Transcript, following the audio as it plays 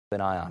An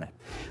eye on it.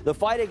 The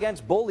fight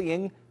against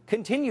bullying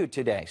continued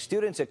today.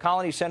 Students at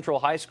Colonie Central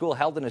High School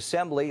held an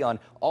assembly on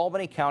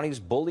Albany County's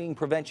Bullying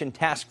Prevention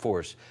Task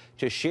Force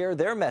to share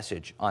their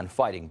message on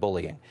fighting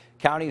bullying.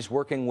 County's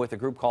working with a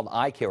group called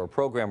iCare, a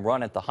program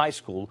run at the high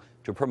school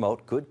to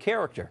promote good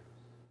character.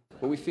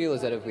 What we feel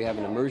is that if we have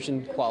an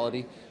immersion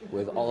quality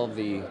with all of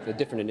the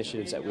different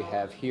initiatives that we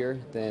have here,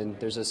 then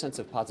there's a sense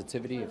of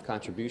positivity, of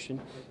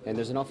contribution, and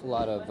there's an awful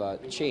lot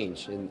of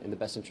change in the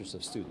best interest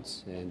of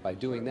students. And by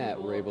doing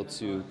that, we're able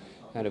to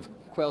kind of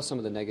quell some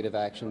of the negative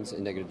actions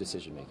and negative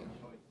decision making.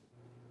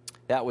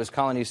 That was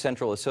Colonie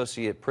Central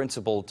Associate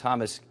Principal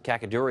Thomas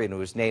Kakadurian, who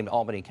was named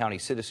Albany County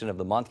Citizen of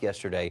the Month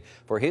yesterday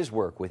for his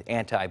work with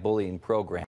anti-bullying programs.